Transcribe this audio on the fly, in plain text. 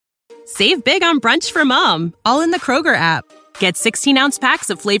Save big on brunch for mom, all in the Kroger app. Get 16-ounce packs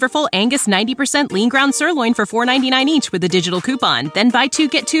of flavorful Angus 90% lean ground sirloin for $4.99 each with a digital coupon. Then buy 2,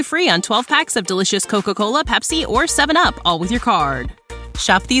 get 2 free on 12 packs of delicious Coca-Cola, Pepsi, or 7-Up, all with your card.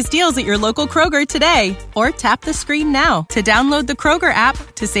 Shop these deals at your local Kroger today, or tap the screen now to download the Kroger app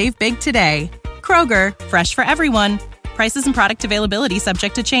to save big today. Kroger, fresh for everyone. Prices and product availability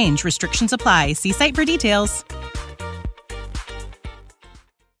subject to change. Restrictions apply. See site for details.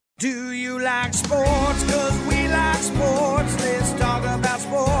 Do you like sports? 'Cause we like sports. Let's talk about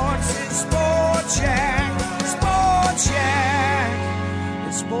sports. It's Sport Yak. Sport Yak.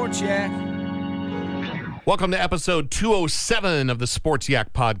 It's Sport Yak. Welcome to episode 207 of the Sports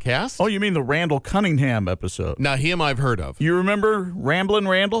Yak podcast. Oh, you mean the Randall Cunningham episode? Now, him I've heard of. You remember Ramblin'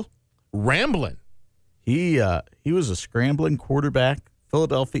 Randall? Ramblin'. He was a scrambling quarterback.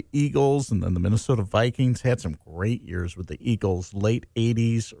 Philadelphia Eagles and then the Minnesota Vikings. Had some great years with the Eagles, late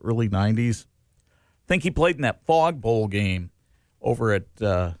 80s, early 90s. I think he played in that Fog Bowl game over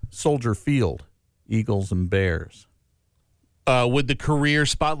at Soldier Field, Eagles and Bears. Would the career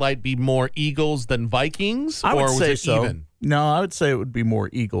spotlight be more Eagles than Vikings? I would or was say it so. Even? No, I would say it would be more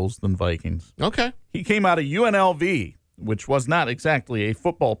Eagles than Vikings. Okay. He came out of UNLV, which was not exactly a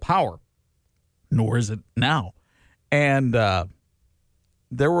football power, nor is it now. And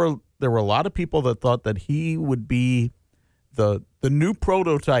there were a lot of people that thought that he would be the new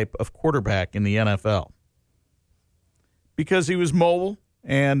prototype of quarterback in the NFL because he was mobile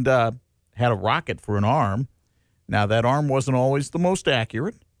and had a rocket for an arm. Now, that arm wasn't always the most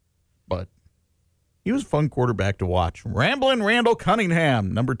accurate, but he was a fun quarterback to watch. Ramblin' Randall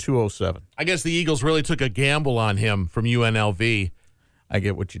Cunningham, number 207. I guess the Eagles really took a gamble on him from UNLV. I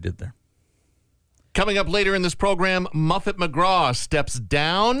get what you did there. Coming up later in this program, Muffet McGraw steps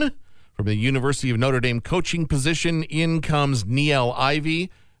down from the University of Notre Dame coaching position. In comes Niele Ivey.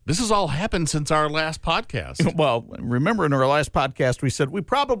 This has all happened since our last podcast. Well, remember in our last podcast, we said we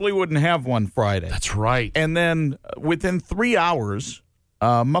probably wouldn't have one Friday. That's right. And then within 3 hours,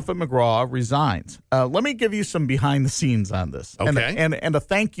 Muffet McGraw resigns. Let me give you some behind the scenes on this. Okay. And a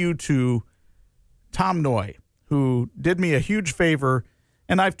thank you to Tom Noy, who did me a huge favor.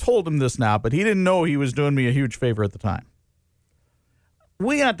 And I've told him this now, but he didn't know he was doing me a huge favor at the time.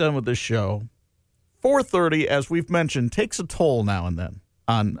 We got done with this show. 4:30, as we've mentioned, takes a toll now and then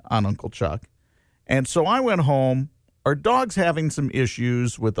on Uncle Chuck. And so I went home. Our dog's having some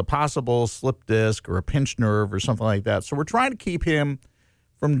issues with a possible slip disc or a pinched nerve or something like that. So we're trying to keep him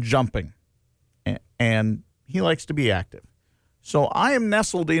from jumping. And he likes to be active. So I am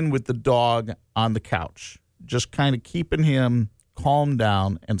nestled in with the dog on the couch, just kind of keeping him calmed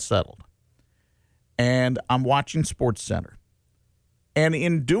down and settled. And I'm watching SportsCenter. And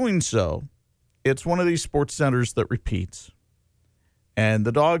in doing so, it's one of these Sports Centers that repeats. And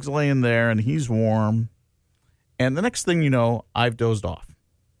the dog's laying there and he's warm. And the next thing you know, I've dozed off.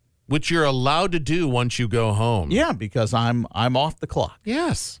 Which you're allowed to do once you go home. Yeah, because I'm off the clock.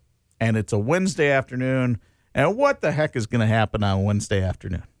 Yes. And it's a Wednesday afternoon. And what the heck is going to happen on Wednesday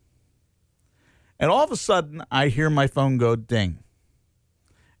afternoon? And all of a sudden, I hear my phone go ding.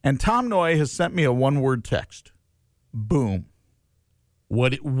 And Tom Noy has sent me a one-word text. Boom.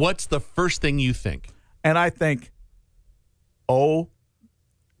 What's the first thing you think? And I think, oh,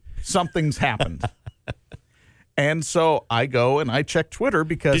 something's happened. And so I go and I check Twitter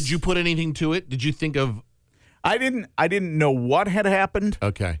because... Did you put anything to it? Did you think of... I didn't know what had happened.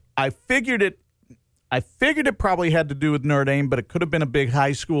 Okay. I figured it probably had to do with Notre Dame, but it could have been a big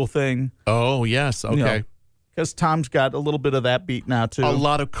high school thing. Oh, yes. Okay. Because Tom's got a little bit of that beat now, too. A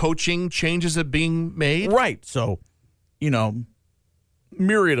lot of coaching changes are being made? Right. So,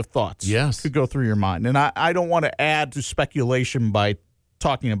 myriad of thoughts could go through your mind. And I don't want to add to speculation by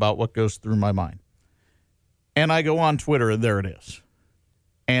talking about what goes through my mind. And I go on Twitter, and there it is.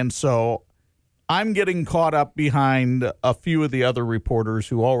 And so I'm getting caught up behind a few of the other reporters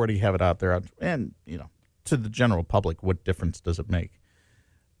who already have it out there. And, to the general public, what difference does it make?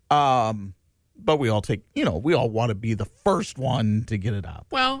 But we all we all want to be the first one to get it out.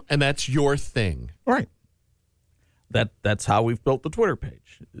 Well, and that's your thing. Right. That's how we've built the Twitter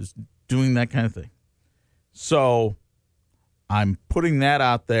page, is doing that kind of thing. So I'm putting that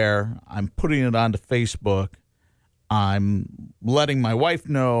out there. I'm putting it onto Facebook. I'm letting my wife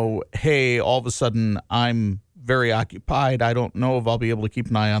know, hey, all of a sudden I'm very occupied. I don't know if I'll be able to keep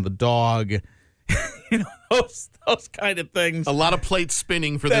an eye on the dog. Those kind of things. A lot of plates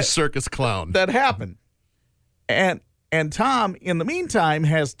spinning for this circus clown. That happened. And Tom, in the meantime,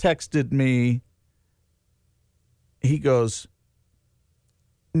 has texted me. He goes,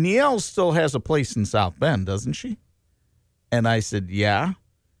 Niele still has a place in South Bend, doesn't she? And I said, yeah.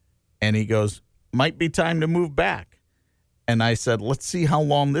 And he goes, might be time to move back. And I said, let's see how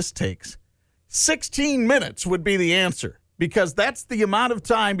long this takes. 16 minutes would be the answer, because that's the amount of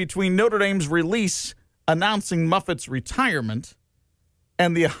time between Notre Dame's release announcing Muffet's retirement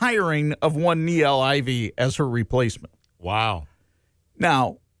and the hiring of one Niele Ivey as her replacement. Wow.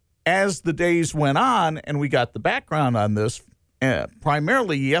 Now, as the days went on and we got the background on this,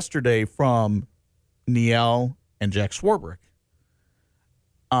 primarily yesterday from Niele and Jack Swarbrick,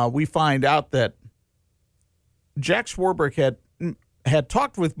 we find out that Jack Swarbrick had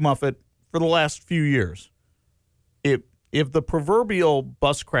talked with Muffet for the last few years. If the proverbial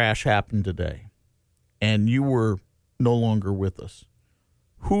bus crash happened today and you were no longer with us,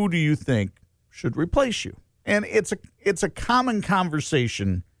 who do you think should replace you? And it's a common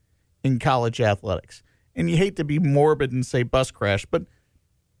conversation in college athletics. And you hate to be morbid and say bus crash, but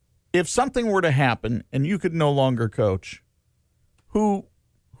if something were to happen and you could no longer coach, who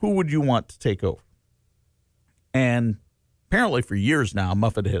would you want to take over? And apparently for years now,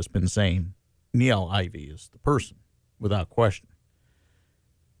 Muffet has been saying Niele Ivey is the person, without question.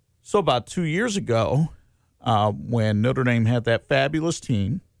 So about 2 years ago, when Notre Dame had that fabulous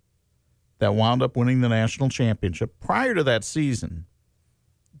team that wound up winning the national championship, prior to that season,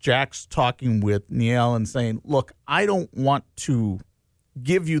 Jack's talking with Niele and saying, look, I don't want to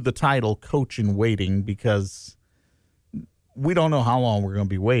give you the title coach in waiting because we don't know how long we're going to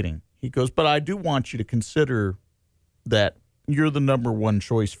be waiting. He goes, but I do want you to consider that you're the number one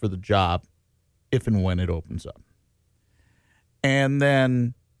choice for the job if and when it opens up. And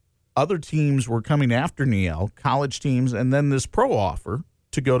then other teams were coming after Niele, college teams, and then this pro offer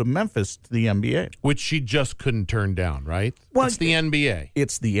to go to Memphis to the NBA. Which she just couldn't turn down, right? Well, it's the NBA.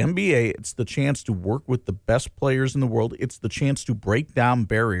 It's the NBA. It's the chance to work with the best players in the world. It's the chance to break down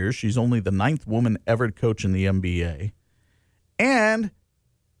barriers. She's only the 9th woman ever to coach in the NBA. And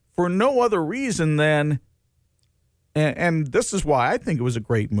for no other reason than, and this is why I think it was a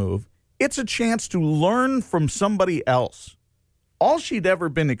great move, it's a chance to learn from somebody else. All she'd ever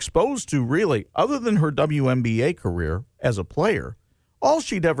been exposed to, really, other than her WNBA career as a player, all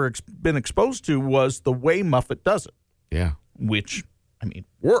she'd ever been exposed to was the way Muffet does it. Yeah. Which, I mean,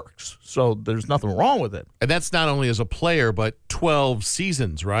 works. So there's nothing wrong with it. And that's not only as a player, but 12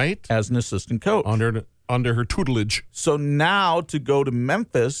 seasons, right? As an assistant coach. Under her tutelage. So now to go to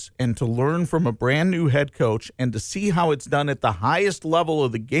Memphis and to learn from a brand new head coach and to see how it's done at the highest level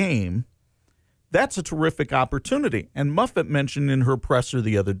of the game, that's a terrific opportunity. And Muffet mentioned in her presser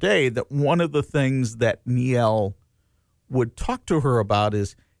the other day that one of the things that Niele would talk to her about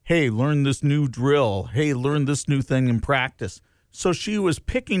is, hey, learn this new drill. Hey, learn this new thing in practice. So she was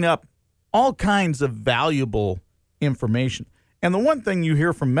picking up all kinds of valuable information. And the one thing you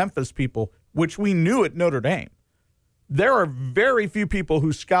hear from Memphis people, which we knew at Notre Dame, there are very few people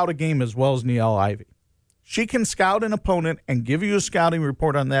who scout a game as well as Niele Ivey. She can scout an opponent and give you a scouting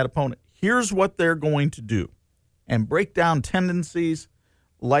report on that opponent. Here's what they're going to do, and break down tendencies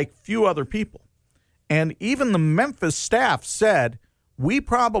like few other people. And even the Memphis staff said, we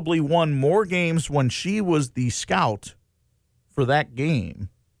probably won more games when she was the scout for that game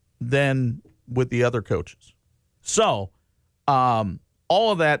than with the other coaches. So, all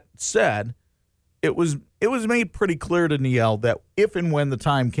of that said, it was made pretty clear to Niele that if and when the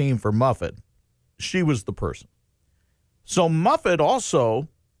time came for Muffet, she was the person. So Muffet also,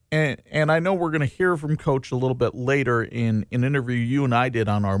 and I know we're going to hear from Coach a little bit later in an interview you and I did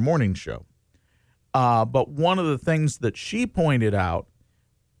on our morning show. But one of the things that she pointed out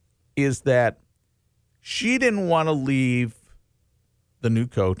is that she didn't want to leave the new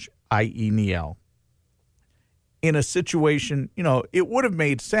coach, i.e. Niele, in a situation, it would have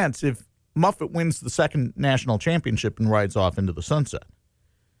made sense if Muffet wins the second national championship and rides off into the sunset.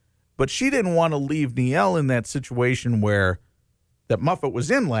 But she didn't want to leave Niele in that situation that Muffet was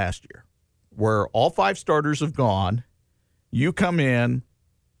in last year, where all 5 starters have gone. You come in,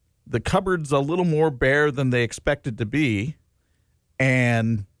 the cupboard's a little more bare than they expected to be,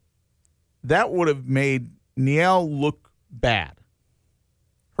 and that would have made Niele look bad.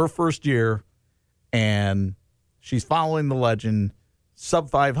 Her first year, and she's following the legend,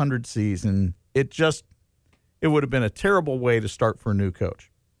 sub-500 season. It would have been a terrible way to start for a new coach.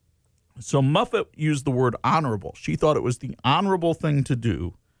 So Muffet used the word honorable. She thought it was the honorable thing to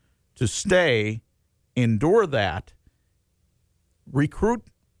do to stay, endure that, recruit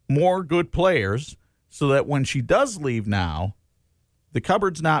more good players so that when she does leave now, the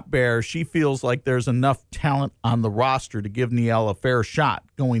cupboard's not bare. She feels like there's enough talent on the roster to give Niele a fair shot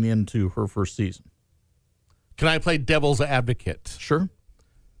going into her first season. Can I play devil's advocate? Sure.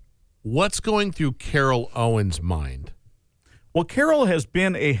 What's going through Carol Owens' mind? Well, Carol has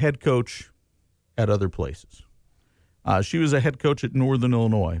been a head coach at other places. She was a head coach at Northern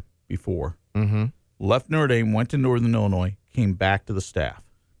Illinois before. Mm-hmm. Left Notre Dame, went to Northern Illinois, came back to the staff.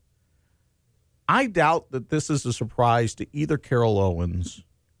 I doubt that this is a surprise to either Carol Owens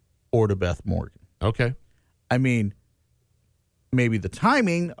or to Beth Morgan. Okay. I mean, maybe the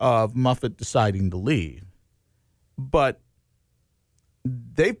timing of Muffet deciding to leave, but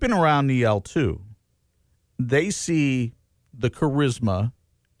they've been around Niele too. They see the charisma,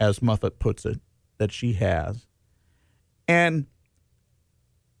 as Muffet puts it, that she has. And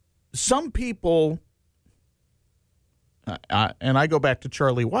some people, and I go back to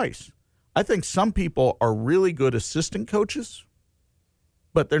Charlie Weiss, I think some people are really good assistant coaches,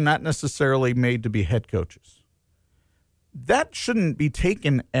 but they're not necessarily made to be head coaches. That shouldn't be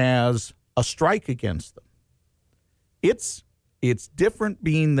taken as a strike against them. It's different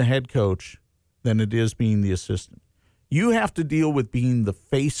being the head coach than it is being the assistant. You have to deal with being the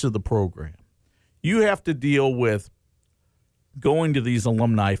face of the program. You have to deal with going to these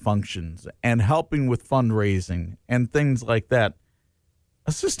alumni functions and helping with fundraising and things like that.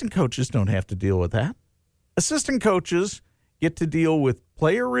 Assistant coaches don't have to deal with that. Assistant coaches get to deal with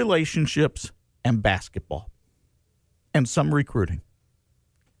player relationships and basketball and some recruiting.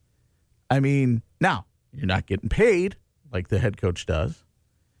 I mean, now, you're not getting paid like the head coach does,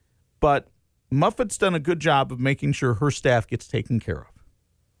 but Muffet's done a good job of making sure her staff gets taken care of.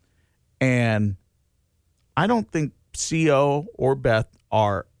 And I don't think CO or Beth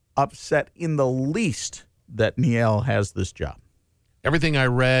are upset in the least that Niele has this job. Everything I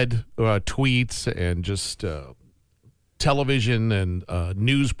read, tweets and just television and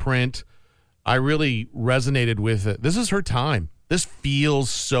newsprint, I really resonated with it. This is her time. This feels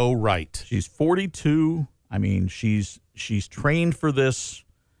so right. She's 42. I mean, she's trained for this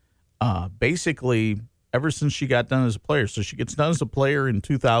basically ever since she got done as a player. So she gets done as a player in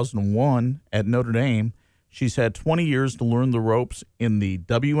 2001 at Notre Dame. She's had 20 years to learn the ropes in the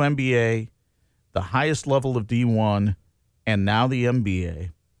WNBA, the highest level of D1, and now the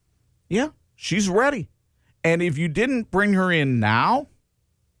NBA. Yeah, she's ready. And if you didn't bring her in now,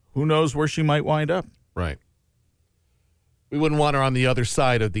 who knows where she might wind up. Right. We wouldn't want her on the other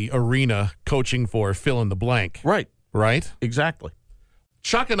side of the arena coaching for fill in the blank. Right. Right? Exactly.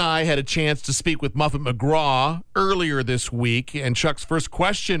 Chuck and I had a chance to speak with Muffet McGraw earlier this week, and Chuck's first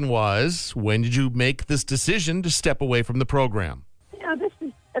question was, when did you make this decision to step away from the program?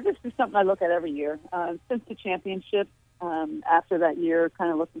 This is something I look at every year. Since the championship, after that year,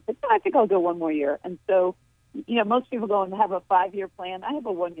 kind of looked and said, I think I'll go one more year. And so, most people go and have a 5-year plan. I have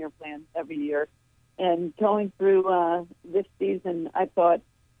a 1-year plan every year. And going through this season, I thought,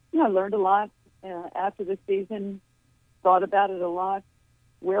 I learned a lot after this season, thought about it a lot,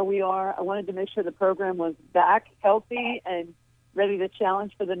 where we are. I wanted to make sure the program was back healthy and ready to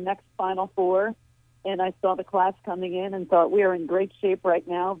challenge for the next Final Four. And I saw the class coming in and thought we are in great shape right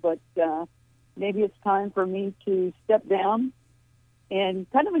now, but maybe it's time for me to step down and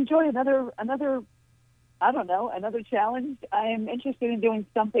kind of enjoy another challenge. I am interested in doing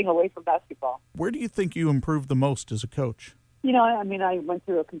something away from basketball. Where do you think you improved the most as a coach? I went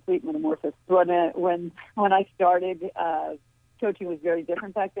through a complete metamorphosis. When I started, coaching was very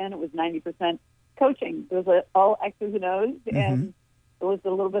different back then. It was 90% coaching. It was all X's and O's, and it was a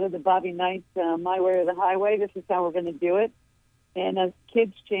little bit of the Bobby Knight, my way or the highway. This is how we're going to do it. And as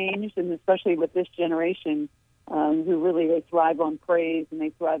kids changed, and especially with this generation, who really they thrive on praise and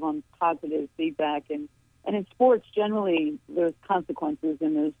they thrive on positive feedback. And in sports, generally, there's consequences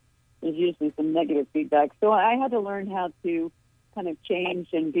and there's usually some negative feedback. So I had to learn how to kind of change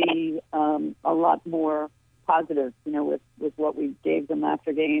and be a lot more positive, with what we gave them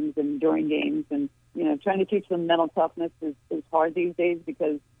after games and during games. And, trying to teach them mental toughness is hard these days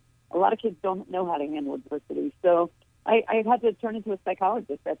because a lot of kids don't know how to handle adversity. So I had to turn into a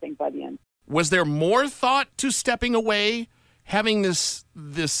psychologist, I think, by the end. Was there more thought to stepping away, having this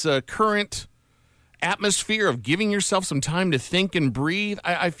current atmosphere of giving yourself some time to think and breathe?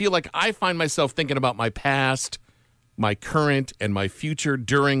 I feel like I find myself thinking about my past, my current, and my future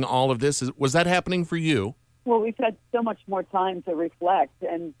during all of this. Was that happening for you? Well, we've had so much more time to reflect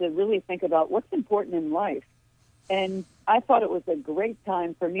and to really think about what's important in life. And I thought it was a great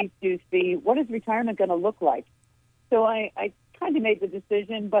time for me to see what is retirement going to look like. So I kind of made the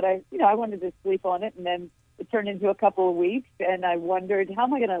decision, but I wanted to sleep on it, and then it turned into a couple of weeks, and I wondered, how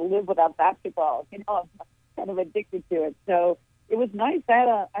am I going to live without basketball? I'm kind of addicted to it. So it was nice.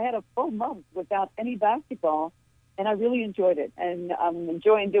 I had a full month without any basketball, and I really enjoyed it. And I'm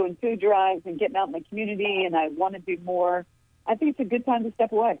enjoying doing food drives and getting out in the community, and I want to do more. I think it's a good time to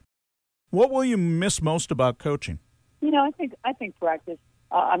step away. What will you miss most about coaching? I think practice.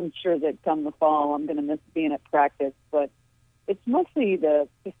 I'm sure that come the fall, I'm going to miss being at practice, but it's mostly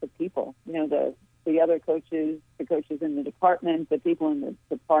just the people. The other coaches, the coaches in the department, the people in the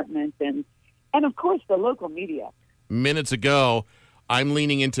department, and of course the local media. Minutes ago, I'm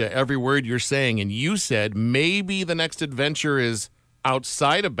leaning into every word you're saying, and you said maybe the next adventure is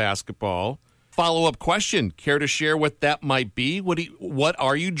outside of basketball. Follow-up question: care to share what that might be? What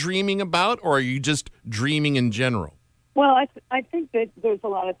are you dreaming about, or are you just dreaming in general? Well, I think that there's a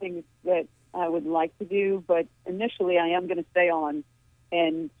lot of things that I would like to do, but initially I am going to stay on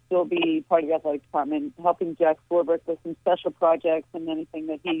and still be part of the athletic department, helping Jack Swarbrick with some special projects and anything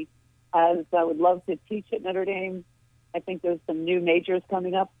that he has. I would love to teach at Notre Dame. I think there's some new majors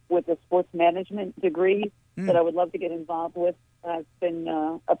coming up with a sports management degree that I would love to get involved with. I've been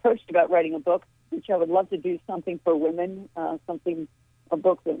approached about writing a book, which I would love to do something for women, a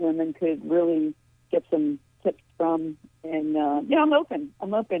book that women could really get some tips from. And, I'm open.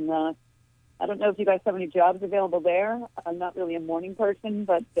 I don't know if you guys have any jobs available there. I'm not really a morning person,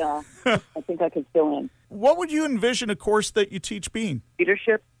 but I think I could fill in. What would you envision a course that you teach being?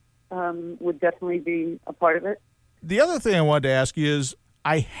 Leadership would definitely be a part of it. The other thing I wanted to ask you is,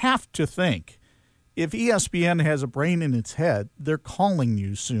 I have to think, if ESPN has a brain in its head, they're calling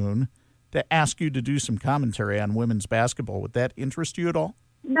you soon to ask you to do some commentary on women's basketball. Would that interest you at all?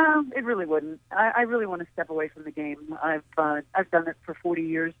 No, it really wouldn't. I really want to step away from the game. I've done it for 40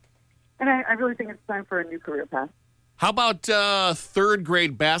 years, and I really think it's time for a new career path. How about third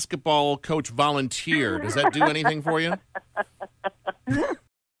grade basketball coach volunteer? Does that do anything for you?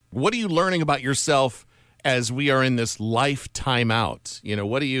 What are you learning about yourself as we are in this life timeout?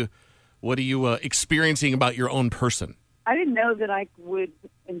 What are you experiencing about your own person? I didn't know that I would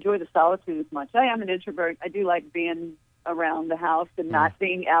enjoy the solitude as much. I am an introvert. I do like being around the house and not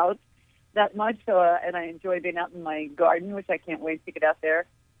being out that much. And I enjoy being out in my garden, which I can't wait to get out there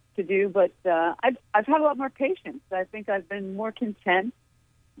to do. But I've had a lot more patience. I think I've been more content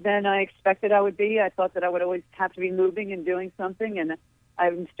than I expected I would be. I thought that I would always have to be moving and doing something, and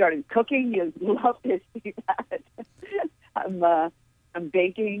I've started cooking. You'd love to see that. I'm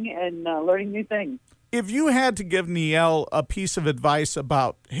baking and learning new things. If you had to give Niele a piece of advice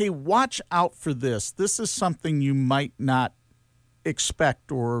about, hey, watch out for this. This is something you might not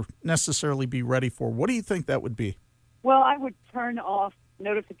expect or necessarily be ready for. What do you think that would be? Well, I would turn off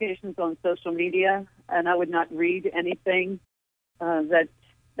notifications on social media, and I would not read anything that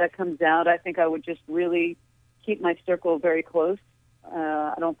comes out. I think I would just really keep my circle very close.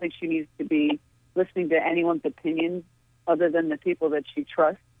 I don't think she needs to be listening to anyone's opinions other than the people that she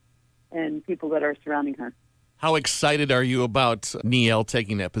trusts and people that are surrounding her. How excited are you about Niele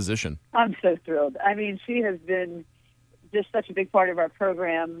taking that position? I'm so thrilled. I mean, she has been just such a big part of our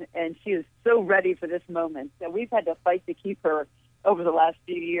program, and she is so ready for this moment. So we've had to fight to keep her over the last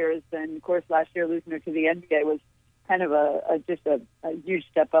few years, and of course last year losing her to the NBA was kind of a huge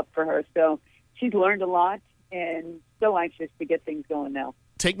step up for her. So she's learned a lot and so anxious to get things going now.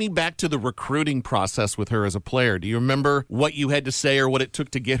 Take me back to the recruiting process with her as a player. Do you remember what you had to say or what it took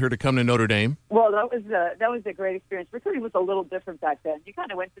to get her to come to Notre Dame? Well, that was a great experience. Recruiting was a little different back then. You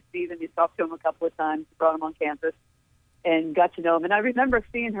kind of went to see them, you talked to him a couple of times, brought him on campus, and got to know him. And I remember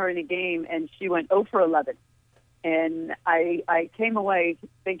seeing her in a game, and she went 0 for 11. And I came away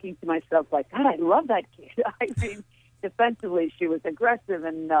thinking to myself, like, God, I love that kid. I mean, defensively, she was aggressive,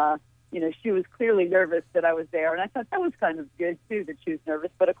 and she was clearly nervous that I was there. And I thought that was kind of good, too, that she was nervous.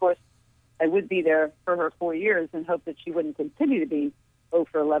 But, of course, I would be there for her 4 years and hope that she wouldn't continue to be 0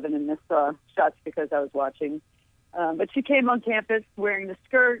 for 11 and miss shots because I was watching. But she came on campus wearing the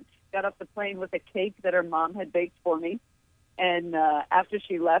skirt, got off the plane with a cake that her mom had baked for me. And after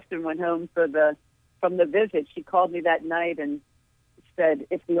she left and went home from the visit, she called me that night and said,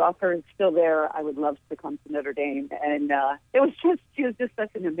 if the offer is still there, I would love to come to Notre Dame. And she was just such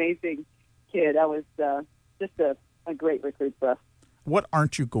an amazing kid. I was just a great recruit for us. What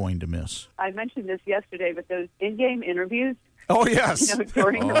aren't you going to miss? I mentioned this yesterday, but those in-game interviews, oh, yes,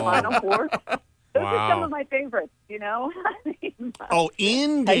 during the Final Four, those Wow. are some of my favorites, Oh,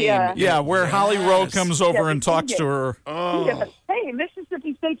 in-game. Yeah, where Holly Rowe Yes. comes over Yeah, and talks to her. Oh. Yeah. Hey,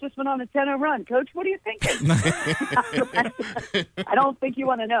 Mississippi State just went on a 10-0 run. Coach, what are you thinking? I don't think you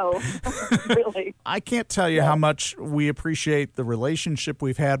want to know, really. I can't tell you how much we appreciate the relationship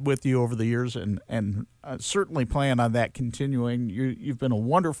we've had with you over the years, and certainly plan on that continuing. You've been a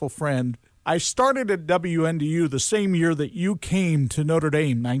wonderful friend. I started at WNDU the same year that you came to Notre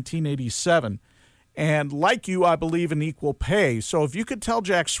Dame, 1987. And like you, I believe in equal pay. So if you could tell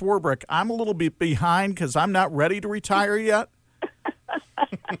Jack Swarbrick, I'm a little bit behind because I'm not ready to retire yet.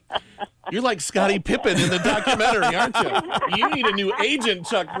 You're like Scottie Pippen in the documentary, aren't you? You need a new agent,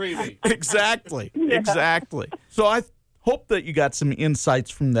 Chuck Breedy. Exactly. Exactly. So I hope that you got some insights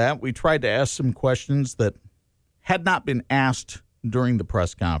from that. We tried to ask some questions that had not been asked during the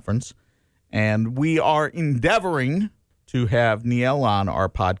press conference, and we are endeavoring to have Niele on our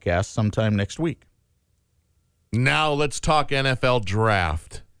podcast sometime next week. Now let's talk NFL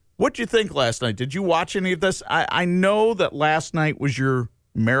draft. What'd you think last night? Did you watch any of this? I know that last night was your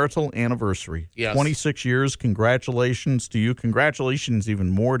marital anniversary. Yes. 26 years. Congratulations to you. Congratulations even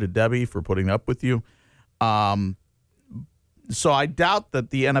more to Debbie for putting up with you. So I doubt that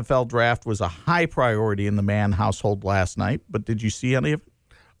the NFL draft was a high priority in the Mann household last night, but did you see any of it?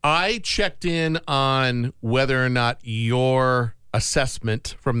 I checked in on whether or not your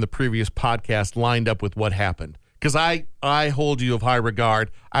assessment from the previous podcast lined up with what happened. Because I hold you of high regard.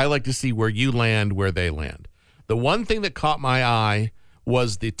 I like to see where you land, where they land. The one thing that caught my eye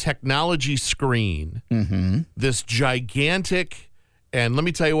was the technology screen. Mm-hmm. This gigantic, and let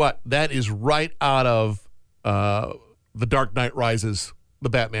me tell you what, that is right out of The Dark Knight Rises, the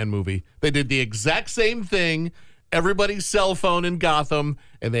Batman movie. They did the exact same thing. Everybody's cell phone in Gotham,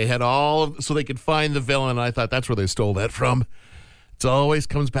 and they had so they could find the villain. And I thought that's where they stole that from. It always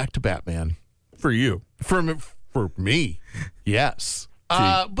comes back to Batman. For you. For me, yes.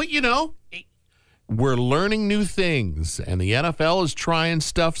 But, we're learning new things, and the NFL is trying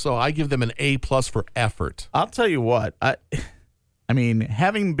stuff, so I give them an A+ for effort. I'll tell you what. I mean,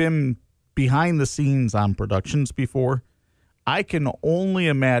 having been behind the scenes on productions before, I can only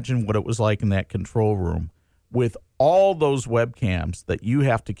imagine what it was like in that control room with all those webcams that you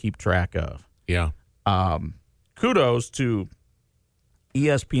have to keep track of. Yeah. Kudos to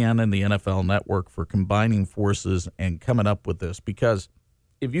ESPN and the NFL Network for combining forces and coming up with this, because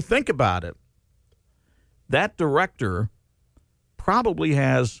if you think about it, that director probably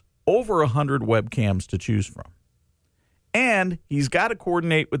has over 100 webcams to choose from. And he's got to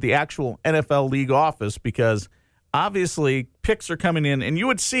coordinate with the actual NFL league office, because obviously picks are coming in, and you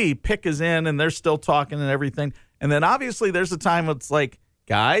would see pick is in and they're still talking and everything. And then obviously there's a time it's like,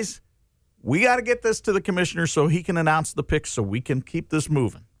 guys, we got to get this to the commissioner so he can announce the picks so we can keep this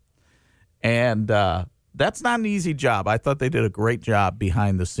moving. And that's not an easy job. I thought they did a great job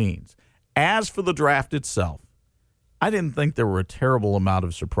behind the scenes. As for the draft itself, I didn't think there were a terrible amount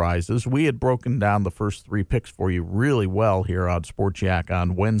of surprises. We had broken down the first 3 picks for you really well here on Sports Yak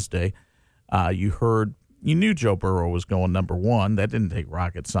on Wednesday. You knew Joe Burrow was going number 1. That didn't take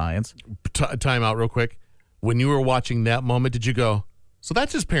rocket science. Time out real quick. When you were watching that moment, did you go, so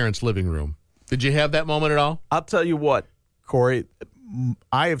that's his parents' living room? Did you have that moment at all? I'll tell you what, Corey,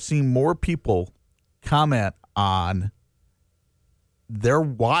 I have seen more people comment on their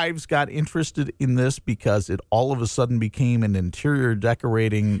wives got interested in this because it all of a sudden became an interior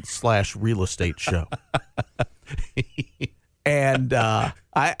decorating / real estate show. And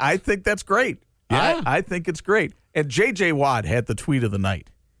I think that's great. Yeah. I think it's great. And J.J. Watt had the tweet of the night.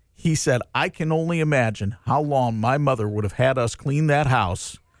 He said, I can only imagine how long my mother would have had us clean that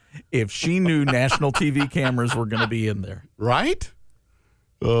house if she knew national TV cameras were going to be in there. Right?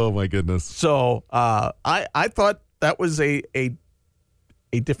 Oh, my goodness. So I thought that was a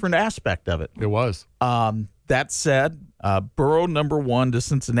different aspect of it. It was. That said, Burrow number 1 to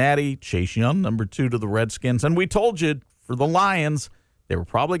Cincinnati, Chase Young number 2 to the Redskins. And we told you for the Lions, they were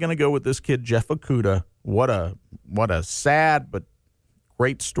probably going to go with this kid, Jeff Okudah. What a sad but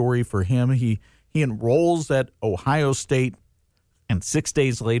great story for him. He enrolls at Ohio State, and 6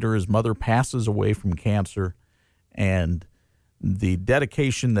 days later his mother passes away from cancer. And the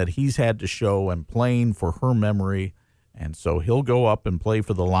dedication that he's had to show and playing for her memory, and so he'll go up and play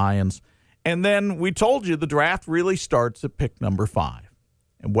for the Lions. And then we told you the draft really starts at pick number 5,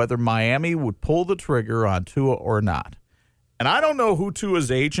 and whether Miami would pull the trigger on Tua or not. And I don't know who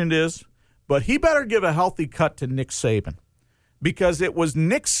Tua's agent is, but he better give a healthy cut to Nick Saban, because it was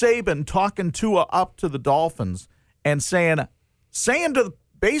Nick Saban talking Tua up to the Dolphins and saying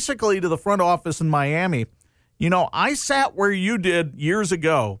basically to the front office in Miami, I sat where you did years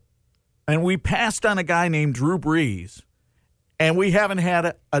ago, and we passed on a guy named Drew Brees, and we haven't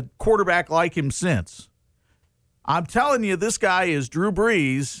had a quarterback like him since. I'm telling you, this guy is Drew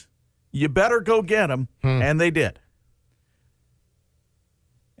Brees. You better go get him. And they did.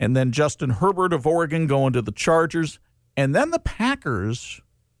 And then Justin Herbert of Oregon going to the Chargers. And then the Packers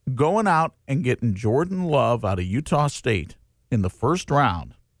going out and getting Jordan Love out of Utah State in the first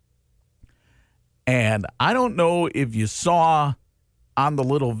round. And I don't know if you saw on the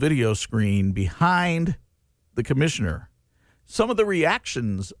little video screen behind the commissioner some of the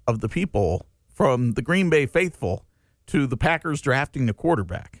reactions of the people from the Green Bay faithful to the Packers drafting the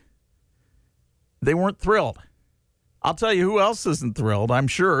quarterback. They weren't thrilled. I'll tell you who else isn't thrilled, I'm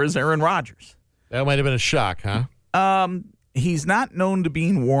sure, is Aaron Rodgers. That might have been a shock, huh? He's not known to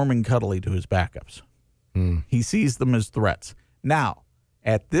being warm and cuddly to his backups. He sees them as threats. Now,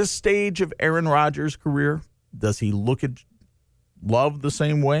 at this stage of Aaron Rodgers' career, does he look at Love the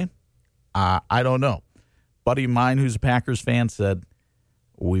same way? I don't know. Buddy of mine who's a Packers fan said,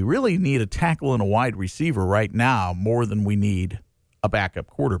 we really need a tackle and a wide receiver right now more than we need a backup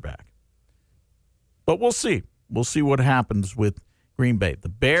quarterback. But we'll see. We'll see what happens with Green Bay. The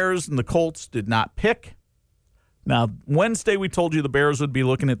Bears and the Colts did not pick. Now, Wednesday we told you the Bears would be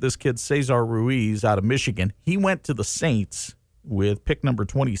looking at this kid, Cesar Ruiz, out of Michigan. He went to the Saints with pick number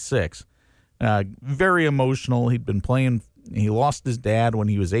 26. Very emotional. He'd been playing. He lost his dad when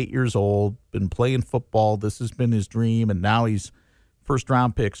he was 8 years old, been playing football. This has been his dream, and now he's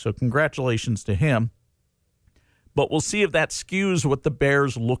first-round pick. So congratulations to him. But we'll see if that skews what the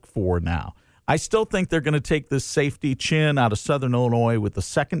Bears look for now. I still think they're going to take this safety Chin out of Southern Illinois with the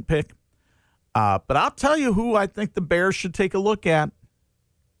second pick. But I'll tell you who I think the Bears should take a look at,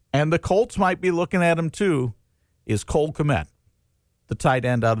 and the Colts might be looking at him too, is Cole Kmet, the tight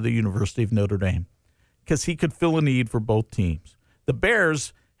end out of the University of Notre Dame, because he could fill a need for both teams. The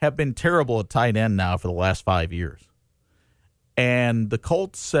Bears have been terrible at tight end now for the last 5 years. And the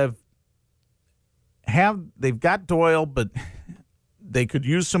Colts they've got Doyle, but they could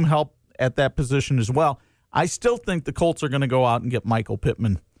use some help at that position as well. I still think the Colts are going to go out and get Michael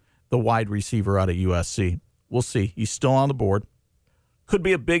Pittman, the wide receiver out of USC. We'll see. He's still on the board. Could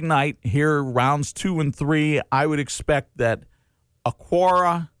be a big night here, rounds 2 and 3. I would expect that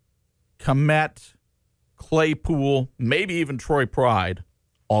Aquara, Kmet, Claypool, maybe even Troy Pride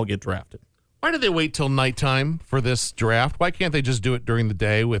all get drafted. Why did they wait till nighttime for this draft? Why can't they just do it during the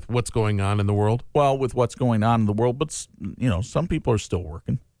day with what's going on in the world? Well, with what's going on in the world, but some people are still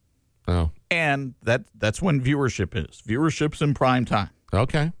working. Oh. And that's when viewership is. Viewership's in prime time.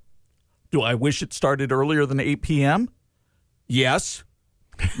 Okay. Do I wish it started earlier than 8 p.m.? Yes.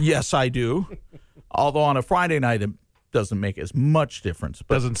 Yes, I do. Although on a Friday night, it doesn't make as much difference.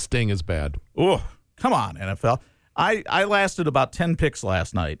 But, doesn't sting as bad. Oh, come on, NFL. I lasted about 10 picks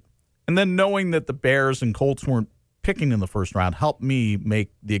last night. And then knowing that the Bears and Colts weren't picking in the first round helped me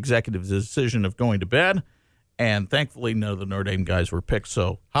make the executive decision of going to bed. And thankfully, none of the Notre Dame guys were picked.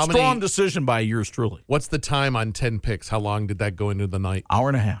 So strong decision by yours truly. What's the time on 10 picks? How long did that go into the night? Hour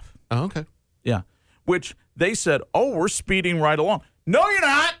and a half. Oh, okay. Yeah. Which they said, we're speeding right along. No, you're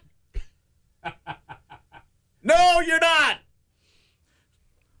not. No, you're not.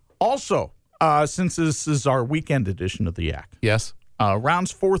 Also, since this is our weekend edition of the Yak. Yes.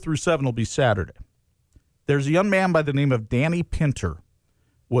 Rounds 4 through 7 will be Saturday. There's a young man by the name of Danny Pinter,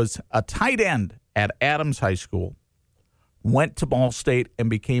 was a tight end at Adams High School, went to Ball State, and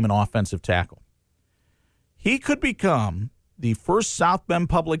became an offensive tackle. He could become the first South Bend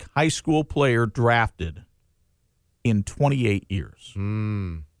Public High School player drafted in 28 years.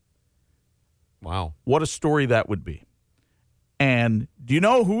 Wow. What a story that would be. And do you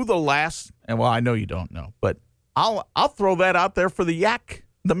know who the last, and well, I know you don't know, but I'll throw that out there for the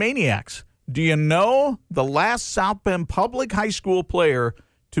Maniacs. Do you know the last South Bend Public High School player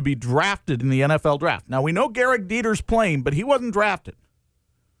to be drafted in the NFL draft? Now, we know Garrick Dieter's playing, but he wasn't drafted.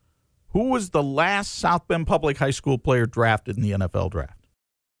 Who was the last South Bend Public High School player drafted in the NFL draft?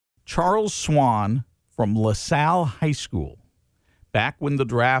 Charles Swan from LaSalle High School. Back when the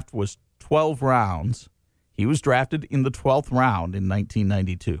draft was 12 rounds, he was drafted in the 12th round in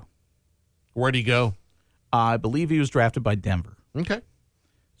 1992. Where'd he go? I believe he was drafted by Denver. Okay.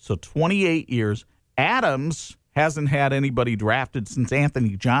 So 28 years. Adams hasn't had anybody drafted since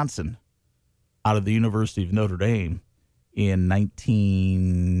Anthony Johnson out of the University of Notre Dame in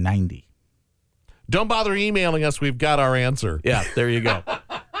 1990. Don't bother emailing us. We've got our answer. Yeah, there you go.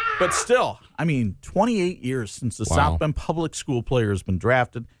 But still, 28 years since the South Bend Public School player has been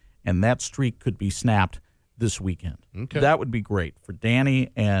drafted, and that streak could be snapped this weekend. Okay. That would be great for Danny,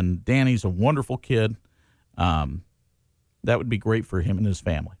 and Danny's a wonderful kid. That would be great for him and his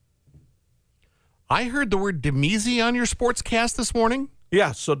family. I heard the word Demezi on your sportscast this morning.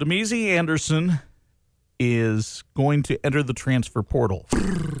 Yeah, so Demezi Anderson is going to enter the transfer portal.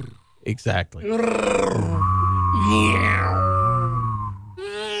 Exactly.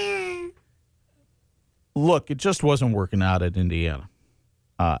 Look, it just wasn't working out at Indiana.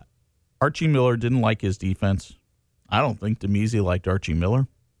 Archie Miller didn't like his defense. I don't think Demezi liked Archie Miller.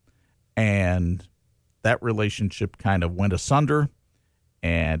 And that relationship kind of went asunder.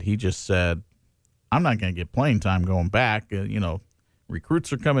 And he just said, I'm not going to get playing time going back.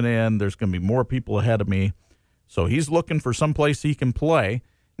 Recruits are coming in. There's going to be more people ahead of me. So he's looking for some place he can play.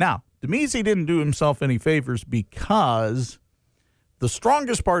 Now, Demezy didn't do himself any favors because the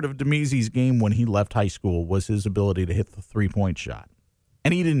strongest part of Demezy's game when he left high school was his ability to hit the three-point shot.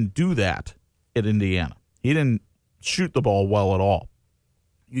 And he didn't do that at Indiana. He didn't shoot the ball well at all.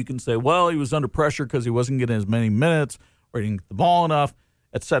 You can say, well, he was under pressure because he wasn't getting as many minutes or he didn't get the ball enough,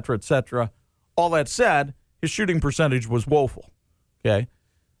 et cetera, et cetera. All that said, his shooting percentage was woeful, okay?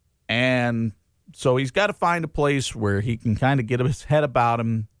 And so he's got to find a place where he can kind of get his head about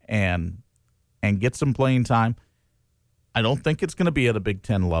him and get some playing time. I don't think it's going to be at a Big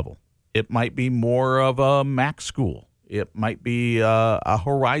Ten level. It might be more of a MAC school. It might be a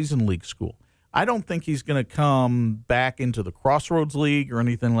Horizon League school. I don't think he's going to come back into the Crossroads League or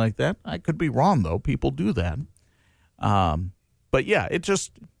anything like that. I could be wrong, though. People do that. But, yeah, it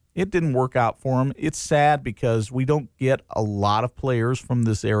didn't work out for him. It's sad because we don't get a lot of players from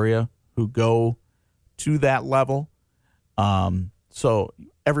this area who go to that level. So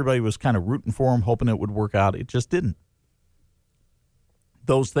everybody was kind of rooting for him, hoping it would work out. It just didn't.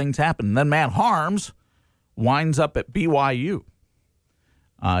 Those things happen. And then Matt Harms winds up at BYU.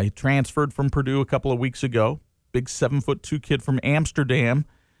 He transferred from Purdue a couple of weeks ago. Big 7'2" kid from Amsterdam.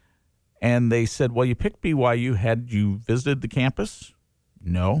 And they said, well, you picked BYU. Had you visited the campus?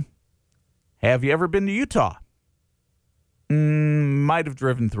 No. Have you ever been to Utah? Might have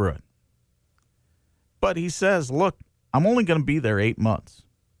driven through it. But he says, look, I'm only going to be there 8 months.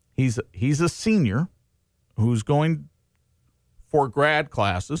 He's a senior who's going for grad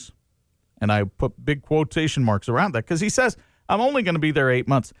classes. And I put big quotation marks around that because he says, I'm only going to be there 8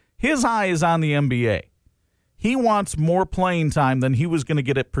 months. His eye is on the NBA. He wants more playing time than he was going to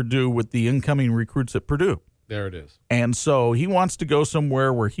get at Purdue with the incoming recruits at Purdue. There it is. And so he wants to go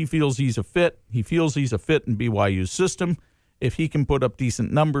somewhere where he feels he's a fit. He feels he's a fit in BYU's system. If he can put up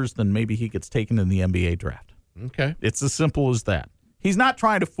decent numbers, then maybe he gets taken in the NBA draft. Okay. It's as simple as that. He's not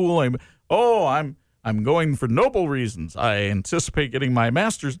trying to fool him. Oh, I'm going for noble reasons. I anticipate getting my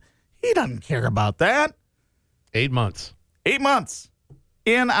master's. He doesn't care about that. 8 months. 8 months.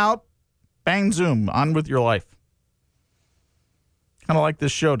 In, out, bang, zoom, on with your life. Kind of like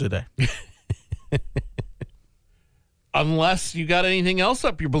this show today. Unless you got anything else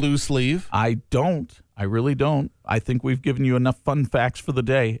up your blue sleeve. I don't. I really don't. I think we've given you enough fun facts for the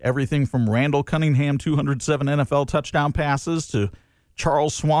day. Everything from Randall Cunningham, 207 NFL touchdown passes, to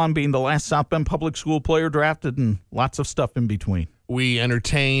Charles Swan being the last South Bend Public School player drafted, and lots of stuff in between. We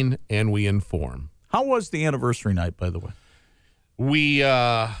entertain and we inform. How was the anniversary night, by the way? We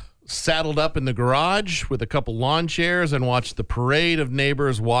saddled up in the garage with a couple lawn chairs and watched the parade of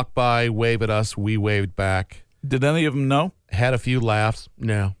neighbors walk by, wave at us. We waved back. Did any of them know? Had a few laughs.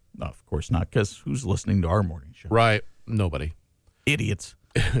 No. No, of course not, because who's listening to our morning show? Right. Nobody. Idiots.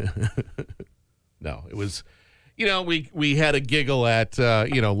 No, it was, we had a giggle at,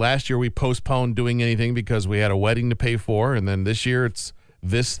 last year we postponed doing anything because we had a wedding to pay for, and then this year it's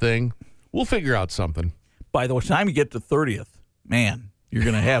this thing. We'll figure out something. By the time you get to 30th, man, you're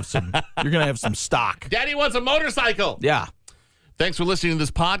gonna have some stock. Daddy wants a motorcycle. Yeah. Thanks for listening to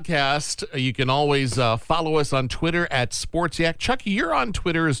this podcast. You can always follow us on Twitter at SportsYak. Chucky, you're on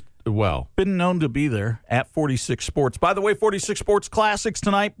Twitter as well. Been known to be there at 46 Sports. By the way, 46 Sports Classics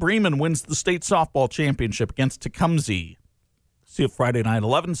tonight. Bremen wins the state softball championship against Tecumseh. See you Friday night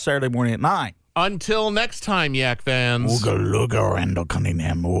 11, Saturday morning at 9. Until next time, Yak fans. Ooga Looga, Randall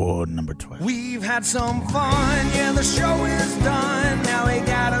Cunningham, number 12. We've had some fun, yeah, the show is done. Now we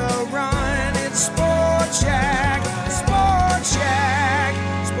gotta run. It's Sports Shack, Sports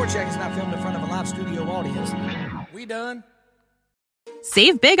Shack. Sports Shack is not filmed in front of a live studio audience. We done?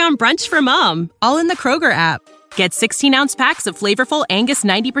 Save big on brunch for mom, all in the Kroger app. Get 16-ounce packs of flavorful Angus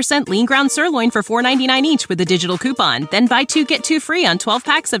 90% lean ground sirloin for $4.99 each with a digital coupon. Then buy 2, get 2 free on 12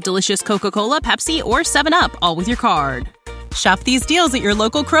 packs of delicious Coca-Cola, Pepsi, or 7-Up, all with your card. Shop these deals at your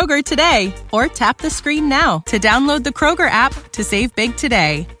local Kroger today, or tap the screen now to download the Kroger app to save big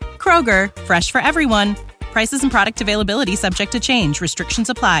today. Kroger, fresh for everyone. Prices and product availability subject to change. Restrictions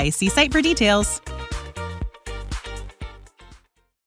apply. See site for details.